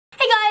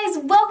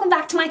welcome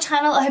back to my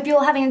channel. I hope you're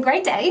all having a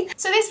great day.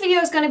 So this video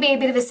is going to be a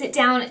bit of a sit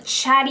down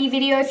chatty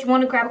video. If you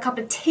want to grab a cup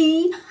of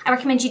tea, I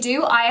recommend you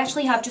do. I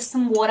actually have just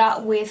some water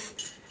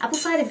with apple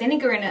cider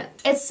vinegar in it.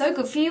 It's so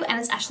good for you and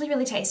it's actually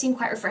really tasty and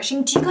quite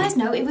refreshing. Do you guys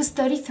know it was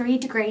 33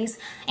 degrees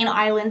in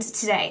Ireland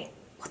today?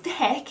 What the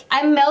heck?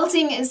 I'm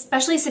melting,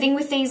 especially sitting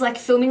with these like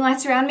filming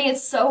lights around me.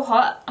 It's so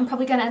hot. I'm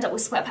probably gonna end up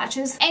with sweat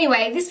patches.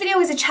 Anyway, this video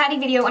is a chatty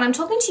video and I'm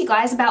talking to you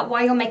guys about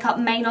why your makeup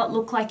may not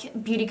look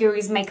like Beauty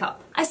Guru's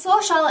makeup. I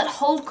saw Charlotte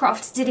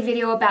Holdcroft did a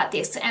video about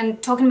this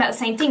and talking about the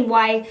same thing,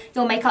 why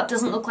your makeup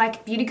doesn't look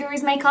like Beauty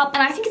Guru's makeup,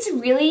 and I think it's a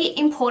really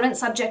important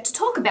subject to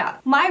talk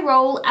about. My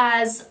role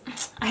as,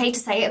 I hate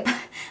to say it,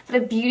 but a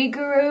beauty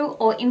guru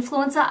or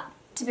influencer,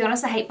 to be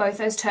honest, I hate both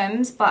those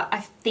terms, but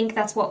I think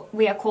that's what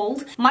we are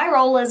called. My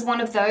role as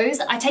one of those,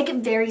 I take it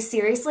very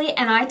seriously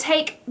and I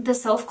take the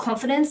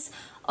self-confidence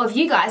of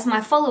you guys,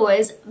 my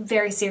followers,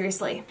 very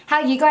seriously. How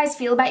you guys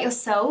feel about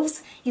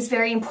yourselves is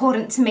very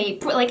important to me,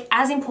 like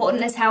as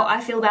important as how I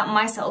feel about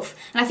myself.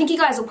 And I think you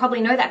guys will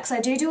probably know that because I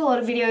do a lot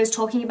of videos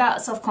talking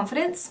about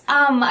self-confidence.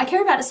 I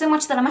care about it so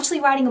much that I'm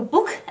actually writing a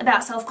book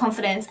about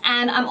self-confidence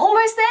and I'm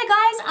almost there,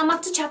 guys. I'm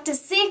up to chapter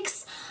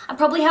 6. I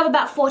probably have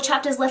about 4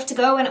 chapters left to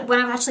go, and when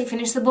I've actually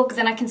finished the book,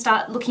 then I can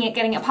start looking at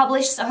getting it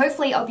published. So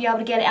hopefully I'll be able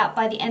to get it out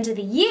by the end of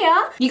the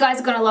year. You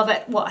guys are gonna love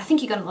it. Well, I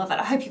think you're gonna love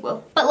it. I hope you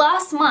will. But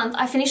last month,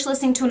 I finished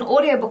listening to an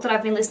audiobook that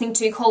I've been listening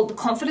to called The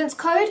Confidence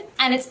Code,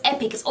 and it's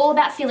epic. It's all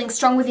about feeling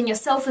strong within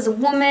yourself as a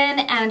woman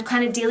and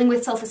kind of dealing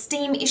with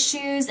self-esteem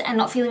issues and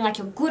not feeling like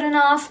you're good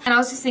enough. And I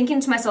was just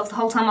thinking to myself the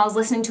whole time I was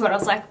listening to it, I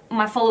was like,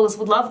 my followers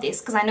would love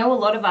this, because I know a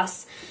lot of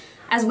us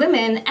as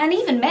women, and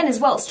even men as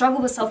well,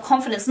 struggle with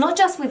self-confidence, not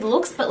just with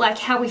looks, but like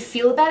how we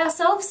feel about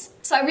ourselves.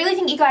 So I really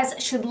think you guys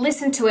should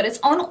listen to it. It's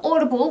on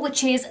Audible,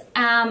 which is,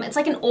 it's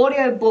like an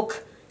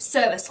audiobook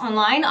service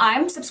online.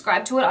 I'm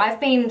subscribed to it. I've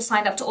been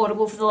signed up to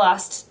Audible for the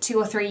last 2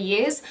 or 3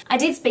 years. I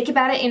did speak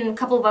about it in a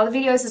couple of other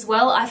videos as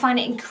well. I find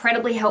it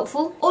incredibly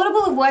helpful.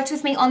 Audible have worked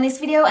with me on this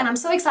video and I'm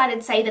so excited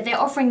to say that they're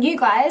offering you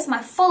guys,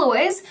 my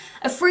followers,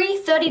 a free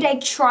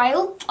 30-day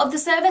trial of the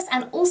service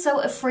and also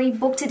a free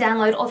book to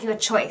download of your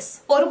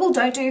choice. Audible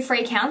don't do free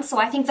accounts, so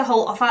I think the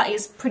whole offer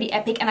is pretty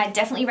epic and I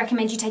definitely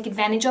recommend you take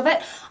advantage of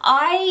it.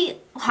 I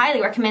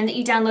highly recommend that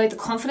you download the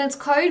Confidence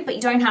Code, but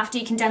you don't have to.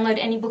 You can download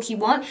any book you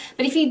want.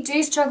 But if you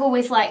do struggle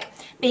with like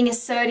being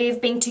assertive,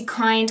 being too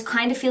kind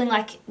of feeling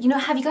like, you know,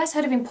 have you guys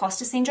heard of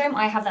imposter syndrome?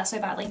 I have that so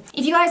badly.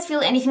 If you guys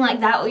feel anything like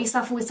that or you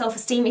suffer with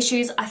self-esteem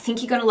issues, I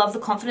think you're going to love the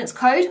Confidence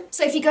Code.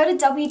 So if you go to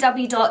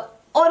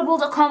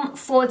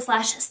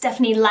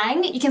www.audible.com/Stephanie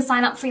Lang, you can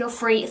sign up for your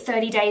free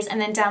 30 days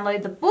and then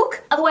download the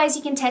book. Otherwise,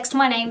 you can text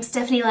my name,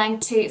 Stephanie Lang,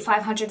 to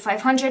 500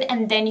 500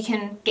 and then you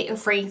can get your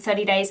free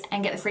 30 days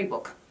and get the free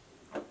book.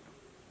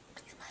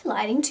 Is my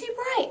lighting too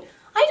bright?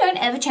 I don't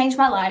ever change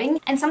my lighting,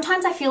 and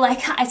sometimes I feel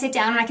like I sit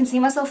down and I can see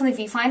myself in the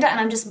viewfinder and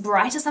I'm just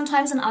brighter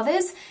sometimes than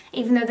others,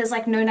 even though there's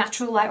like no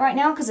natural light right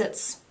now because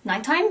it's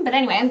nighttime. But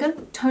anyway, I'm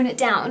gonna tone it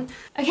down.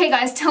 Okay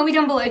guys, tell me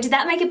down below, did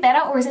that make it better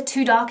or is it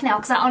too dark now?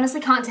 Because I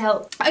honestly can't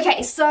tell.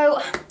 Okay,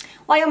 so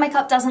why your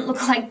makeup doesn't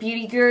look like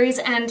Beauty Guru's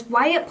and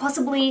why it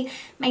possibly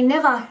may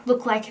never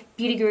look like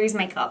Beauty Guru's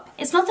makeup.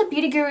 It's not that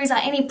Beauty Gurus are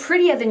any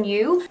prettier than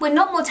you. We're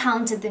not more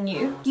talented than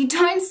you. You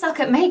don't suck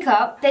at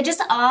makeup. There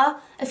just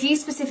are a few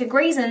specific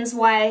reasons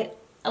why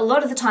a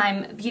lot of the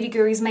time Beauty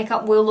Guru's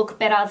makeup will look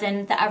better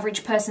than the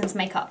average person's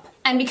makeup.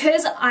 And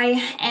because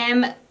I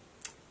am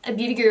a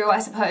beauty guru, I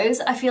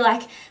suppose, I feel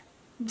like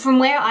from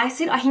where I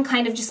sit, I can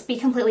kind of just be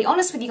completely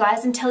honest with you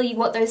guys and tell you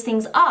what those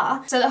things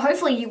are so that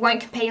hopefully you won't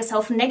compare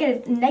yourself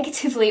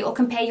negatively or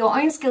compare your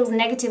own skills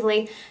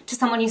negatively to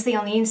someone you see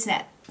on the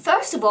internet.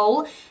 First of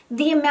all,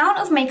 the amount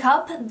of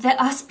makeup that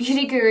us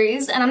beauty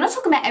gurus, and I'm not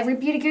talking about every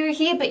beauty guru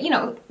here, but you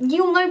know,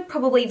 you'll know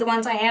probably the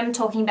ones I am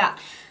talking about.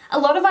 A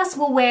lot of us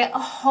will wear a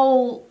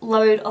whole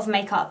load of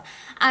makeup,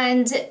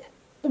 and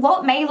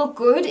what may look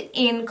good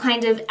in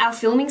kind of our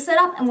filming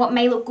setup and what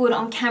may look good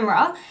on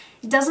camera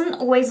doesn't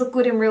always look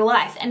good in real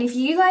life. And if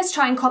you guys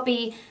try and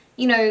copy,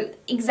 you know,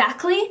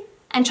 exactly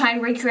and try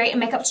and recreate a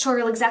makeup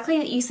tutorial exactly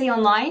that you see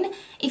online,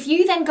 if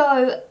you then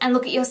go and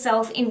look at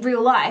yourself in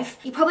real life,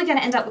 you're probably going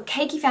to end up with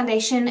cakey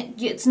foundation.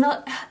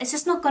 It's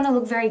just not going to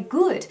look very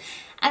good.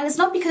 And it's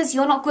not because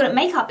you're not good at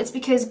makeup, it's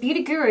because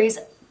beauty gurus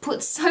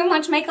put so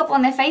much makeup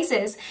on their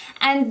faces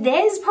and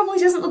theirs probably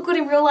doesn't look good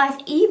in real life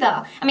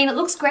either. I mean, it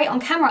looks great on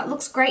camera, it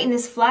looks great in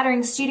this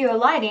flattering studio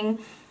lighting,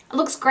 it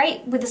looks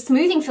great with a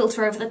smoothing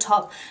filter over the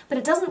top, but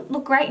it doesn't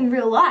look great in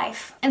real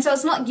life. And so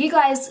it's not you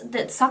guys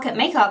that suck at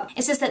makeup,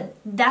 it's just that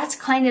that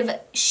kind of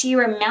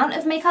sheer amount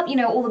of makeup, you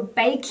know, all the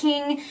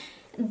baking,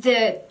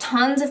 the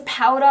tons of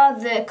powder,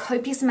 the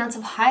copious amounts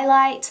of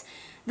highlight,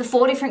 the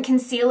 4 different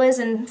concealers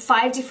and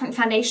 5 different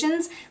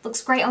foundations,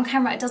 looks great on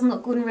camera, it doesn't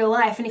look good in real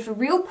life. And if a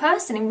real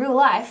person in real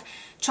life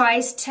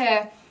tries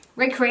to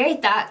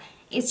recreate that,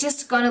 it's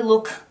just gonna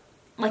look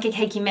like a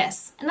cakey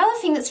mess. Another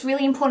thing that's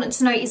really important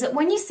to note is that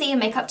when you see a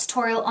makeup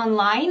tutorial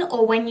online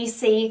or when you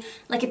see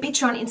like a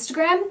picture on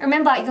Instagram,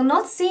 remember you're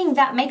not seeing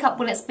that makeup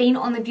when it's been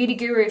on the Beauty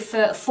Guru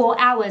for 4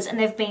 hours and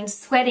they've been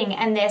sweating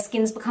and their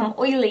skin's become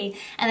oily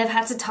and they've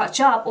had to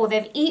touch up or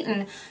they've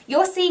eaten.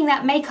 You're seeing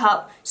that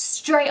makeup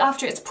straight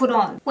after it's put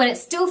on. When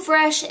it's still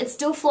fresh, it's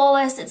still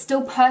flawless, it's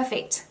still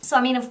perfect. So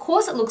I mean, of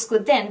course it looks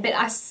good then, but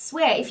I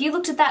swear if you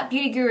looked at that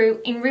Beauty Guru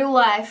in real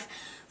life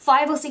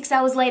 5 or 6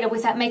 hours later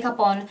with that makeup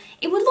on,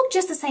 it would look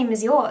just the same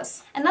as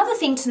yours. Another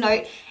thing to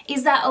note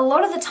is that a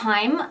lot of the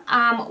time,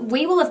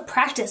 we will have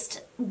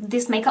practiced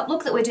this makeup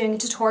look that we're doing a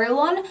tutorial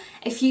on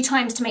a few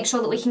times to make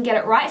sure that we can get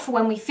it right for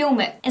when we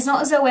film it. It's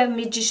not as though we're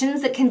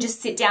magicians that can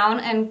just sit down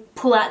and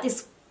pull out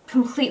this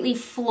completely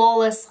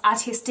flawless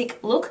artistic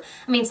look.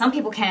 I mean, some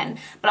people can,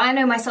 but I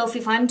know myself,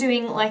 if I'm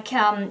doing like,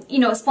 you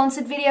know, a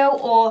sponsored video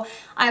or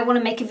I want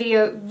to make a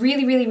video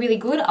really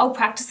good, I'll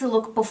practice the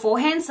look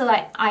beforehand so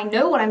that I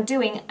know what I'm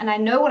doing and I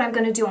know what I'm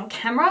going to do on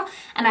camera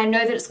and I know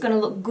that it's going to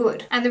look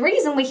good. And the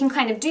reason we can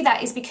kind of do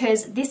that is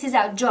because this is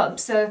our job.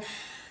 So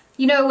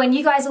you know, when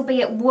you guys will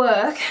be at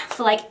work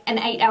for like an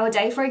 8-hour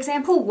day, for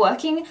example,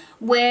 working,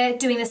 we're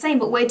doing the same,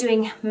 but we're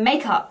doing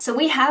makeup. So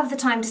we have the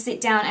time to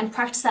sit down and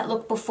practice that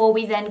look before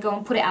we then go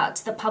and put it out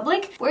to the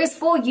public. Whereas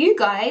for you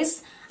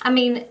guys, I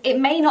mean, it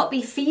may not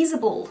be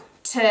feasible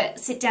to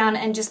sit down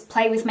and just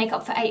play with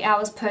makeup for 8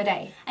 hours per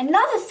day.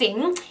 Another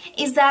thing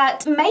is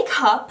that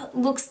makeup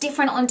looks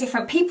different on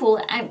different people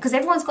and because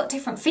everyone's got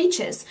different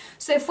features.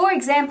 So for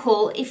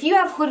example, if you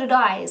have hooded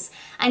eyes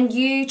and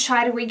you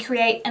try to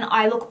recreate an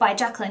eye look by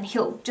Jaclyn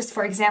Hill, just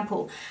for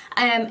example,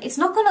 it's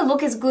not going to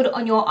look as good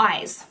on your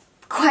eyes,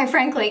 quite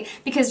frankly,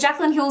 because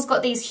Jaclyn Hill's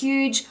got these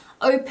huge,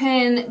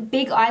 open,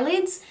 big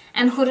eyelids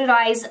and hooded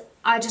eyes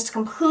are just a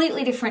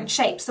completely different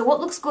shape. So what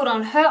looks good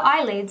on her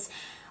eyelids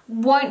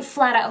won't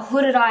flatter a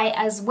hooded eye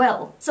as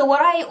well. So what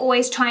I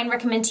always try and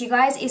recommend to you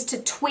guys is to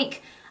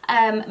tweak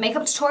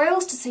makeup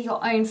tutorials to see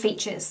your own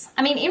features.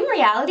 I mean, in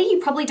reality, you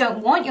probably don't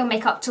want your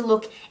makeup to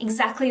look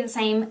exactly the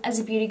same as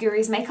a Beauty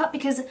Guru's makeup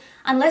because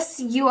unless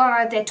you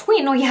are their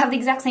twin or you have the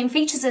exact same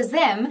features as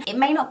them, it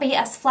may not be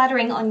as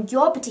flattering on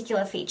your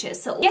particular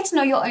features. So get to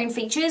know your own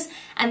features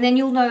and then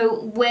you'll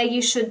know where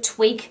you should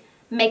tweak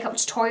makeup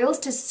tutorials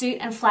to suit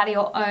and flatter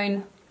your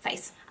own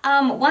face.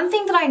 One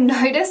thing that I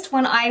noticed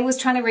when I was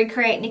trying to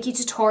recreate Nikki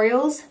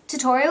tutorial,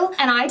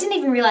 and I didn't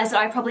even realize that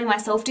I probably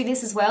myself do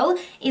this as well,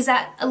 is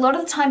that a lot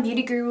of the time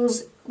beauty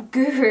gurus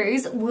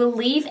will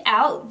leave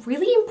out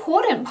really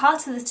important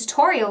parts of the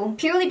tutorial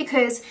purely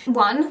because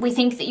 1, we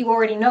think that you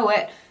already know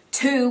it,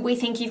 2, we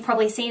think you've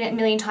probably seen it a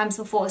million times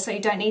before so you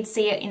don't need to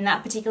see it in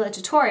that particular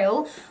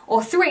tutorial,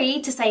 or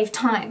 3, to save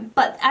time.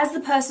 But as the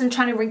person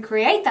trying to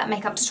recreate that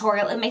makeup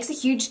tutorial, it makes a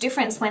huge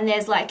difference when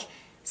there's like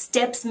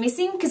steps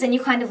missing because then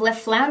you're kind of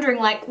left floundering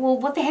like, well,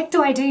 what the heck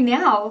do I do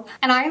now?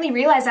 And I only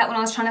realized that when I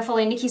was trying to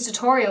follow Nikki's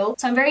tutorial.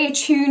 So I'm very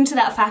attuned to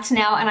that fact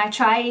now and I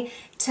try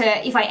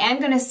to, if I am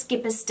going to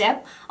skip a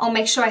step, I'll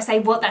make sure I say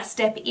what that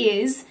step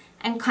is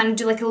and kind of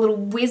do like a little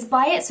whiz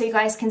by it so you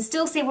guys can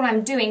still see what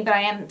I'm doing but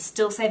I am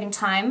still saving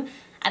time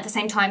at the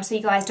same time so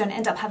you guys don't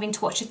end up having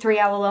to watch a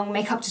 3-hour-long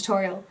makeup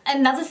tutorial.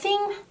 Another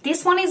thing,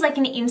 this one is like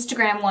an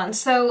Instagram one.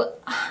 So,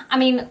 I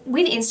mean,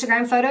 with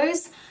Instagram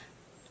photos,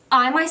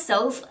 I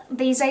myself,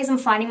 these days I'm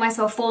finding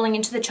myself falling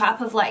into the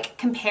trap of like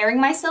comparing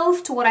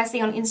myself to what I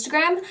see on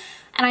Instagram.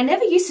 And I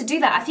never used to do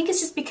that. I think it's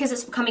just because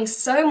it's becoming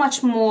so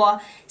much more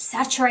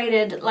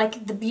saturated,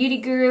 like the Beauty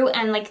Guru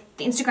and like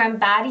the Instagram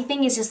baddie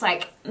thing is just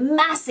like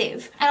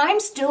massive. And I'm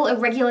still a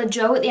regular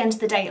Joe at the end of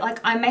the day. Like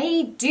I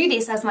may do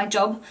this as my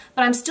job,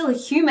 but I'm still a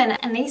human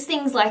and these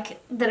things like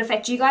that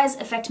affect you guys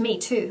affect me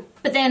too.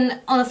 But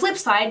then on the flip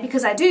side,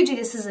 because I do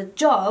this as a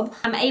job,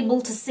 I'm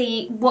able to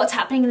see what's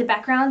happening in the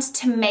background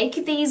to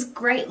make these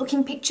great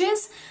looking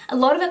pictures. A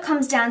lot of it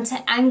comes down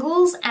to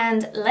angles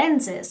and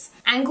lenses.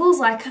 Angles,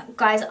 like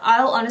guys,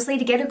 I'll honestly,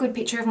 to get a good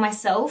picture of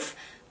myself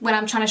when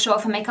I'm trying to show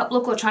off a makeup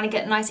look or trying to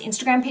get a nice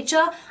Instagram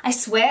picture, I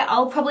swear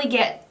I'll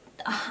get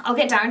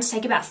Darren to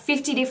take about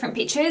 50 different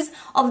pictures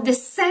of the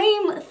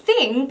same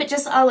thing, but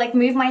just I'll like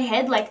move my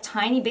head like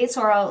tiny bits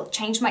or I'll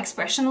change my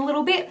expression a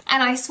little bit.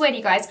 And I swear to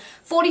you guys,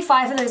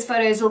 45 of those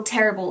photos look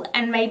terrible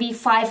and maybe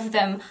 5 of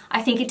them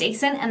I think are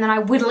decent and then I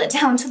whittle it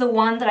down to the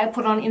one that I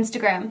put on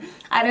Instagram.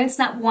 I don't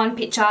snap one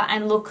picture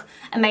and look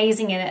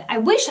amazing in it. I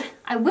wish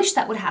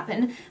that would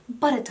happen,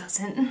 but it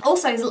doesn't.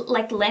 Also,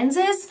 like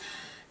lenses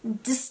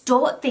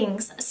distort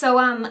things. So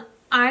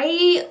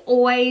I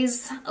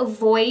always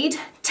avoid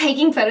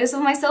taking photos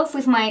of myself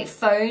with my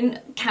phone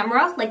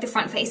camera, like the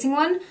front facing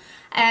one,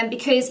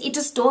 because it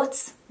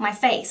distorts my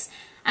face.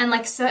 And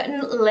like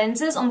certain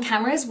lenses on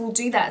cameras will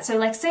do that. So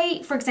like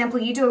say, for example,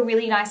 you do a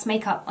really nice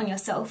makeup on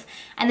yourself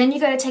and then you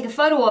go to take a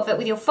photo of it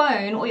with your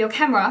phone or your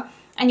camera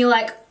and you're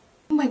like,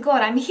 oh my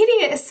god, I'm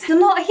hideous. You're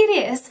not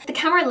hideous. The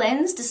camera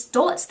lens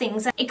distorts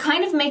things. It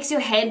kind of makes your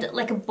head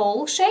like a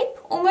ball shape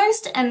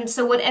almost, and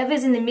so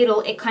whatever's in the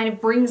middle, it kind of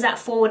brings that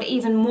forward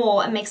even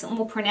more and makes it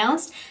more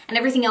pronounced, and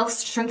everything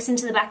else shrinks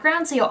into the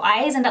background, so your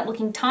eyes end up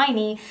looking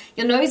tiny,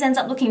 your nose ends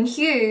up looking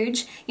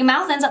huge, your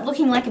mouth ends up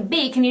looking like a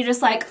beak, and you're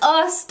just like,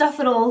 oh,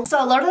 stuff it all.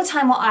 So a lot of the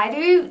time what I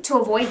do to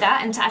avoid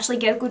that and to actually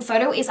get a good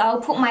photo is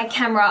I'll put my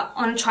camera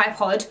on a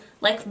tripod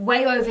like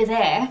way over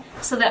there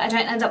so that I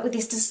don't end up with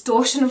this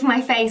distortion of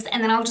my face,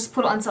 and then I'll just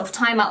put it on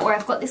self-timer, or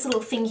I've got this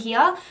little thing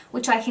here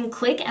which I can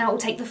click and it will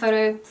take the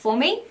photo for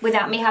me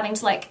without me having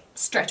to like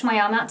stretch my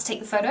arm out to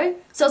take the photo.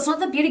 So it's not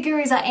that beauty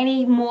gurus are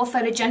any more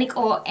photogenic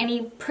or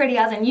any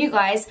prettier than you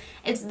guys,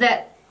 it's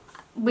that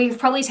we've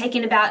probably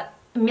taken about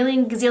a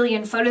million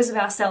gazillion photos of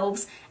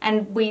ourselves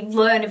and we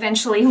learn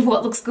eventually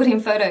what looks good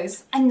in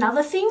photos.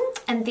 Another thing,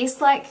 and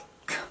this like,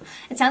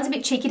 it sounds a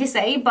bit cheeky to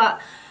say,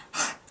 but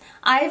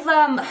I've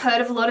heard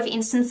of a lot of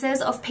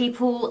instances of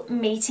people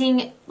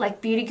meeting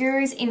like beauty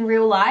gurus in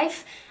real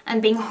life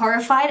and being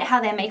horrified at how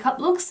their makeup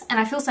looks, and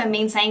I feel so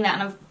mean saying that,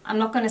 and I'm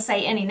not going to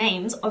say any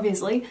names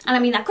obviously, and I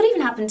mean that could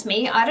even happen to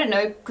me, I don't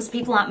know, because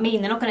people aren't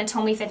mean, they're not going to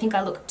tell me if they think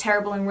I look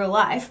terrible in real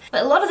life,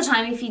 but a lot of the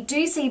time if you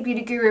do see a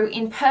beauty guru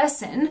in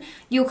person,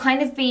 you'll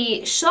kind of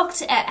be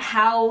shocked at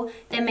how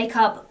their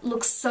makeup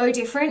looks so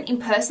different in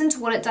person to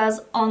what it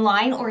does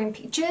online or in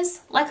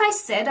pictures. Like I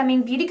said, I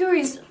mean beauty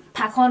gurus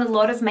pack on a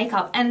lot of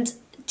makeup, and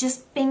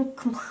just being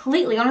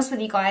completely honest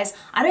with you guys,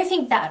 I don't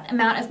think that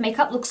amount of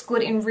makeup looks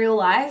good in real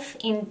life,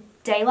 in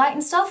daylight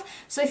and stuff.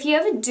 So if you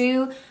ever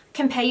do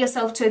compare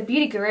yourself to a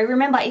beauty guru,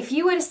 remember if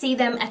you were to see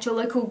them at your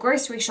local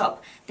grocery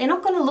shop, they're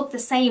not going to look the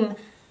same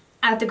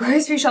at the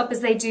grocery shop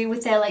as they do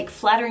with their like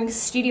flattering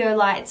studio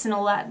lights and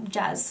all that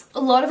jazz.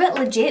 A lot of it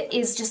legit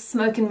is just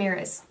smoke and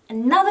mirrors.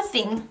 Another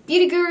thing,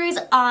 beauty gurus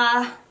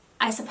are,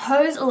 I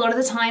suppose, a lot of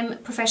the time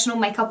professional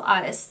makeup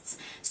artists.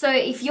 So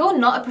if you're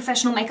not a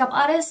professional makeup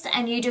artist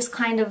and you just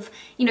kind of,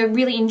 you know,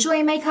 really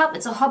enjoy makeup,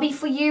 it's a hobby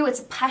for you, it's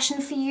a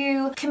passion for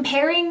you,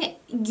 comparing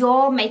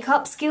your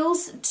makeup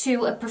skills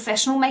to a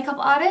professional makeup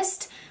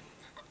artist,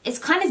 it's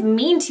kind of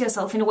mean to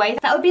yourself in a way.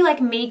 That would be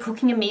like me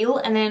cooking a meal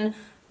and then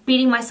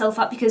beating myself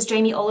up because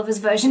Jamie Oliver's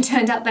version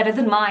turned out better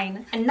than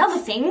mine. Another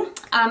thing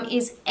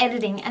is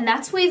editing, and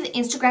that's with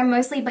Instagram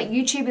mostly, but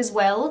YouTube as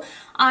well.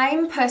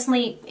 I'm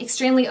personally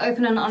extremely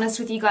open and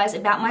honest with you guys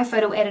about my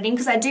photo editing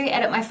because I do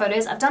edit my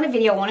photos. I've done a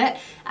video on it.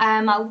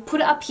 I'll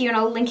put it up here and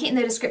I'll link it in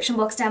the description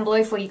box down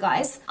below for you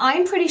guys.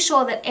 I'm pretty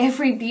sure that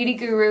every beauty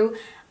guru,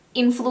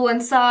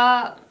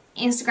 influencer,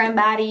 Instagram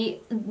baddie,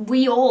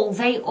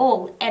 they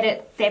all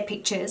edit their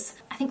pictures.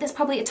 I think there's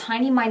probably a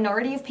tiny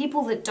minority of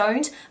people that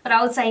don't, but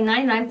I would say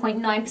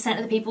 99.9%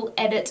 of the people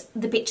edit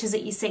the pictures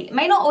that you see. It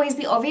may not always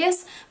be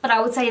obvious, but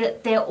I would say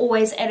that they're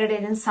always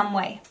edited in some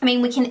way. I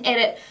mean, we can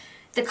edit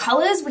the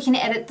colors, we can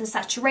edit the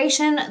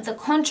saturation, the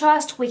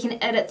contrast, we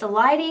can edit the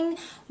lighting,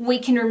 we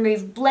can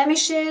remove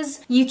blemishes,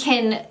 you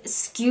can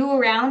skew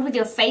around with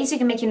your face, you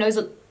can make your nose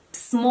look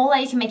smaller,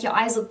 you can make your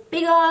eyes look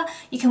bigger,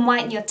 you can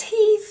whiten your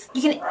teeth,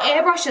 you can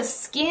airbrush your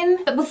skin.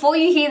 But before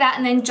you hear that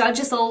and then judge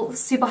us all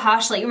super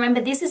harshly, remember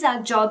this is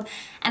our job,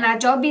 and our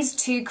job is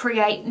to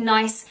create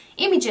nice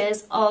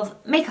images of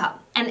makeup.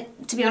 And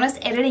to be honest,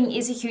 editing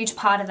is a huge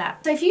part of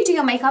that. So if you do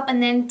your makeup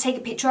and then take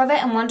a picture of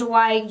it and wonder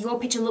why your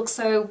picture looks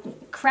so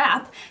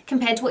crap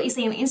compared to what you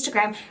see on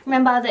Instagram,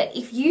 remember that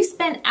if you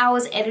spent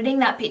hours editing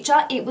that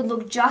picture, it would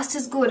look just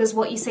as good as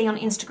what you see on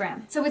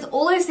Instagram. So with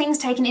all those things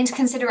taken into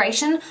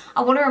consideration,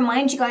 I want to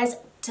remind you guys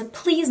to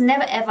please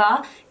never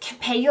ever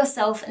compare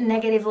yourself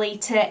negatively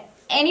to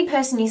any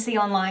person you see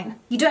online.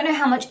 You don't know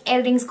how much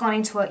editing's gone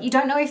into it. You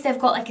don't know if they've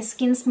got like a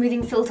skin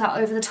smoothing filter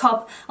over the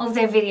top of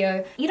their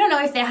video. You don't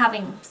know if they're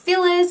having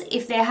fillers,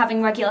 if they're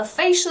having regular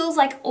facials,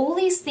 like all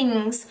these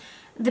things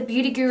the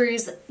beauty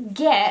gurus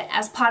get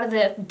as part of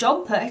the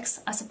job perks,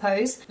 I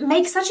suppose,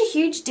 make such a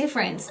huge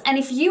difference. And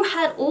if you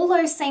had all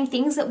those same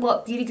things that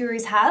what beauty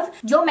gurus have,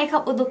 your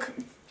makeup would look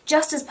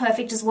just as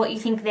perfect as what you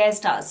think theirs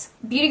does.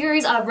 Beauty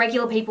gurus are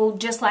regular people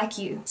just like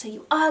you. So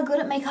you are good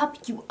at makeup,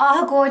 you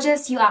are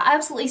gorgeous, you are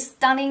absolutely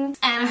stunning,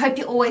 and I hope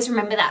you always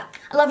remember that.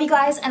 I love you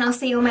guys, and I'll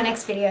see you in my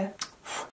next video.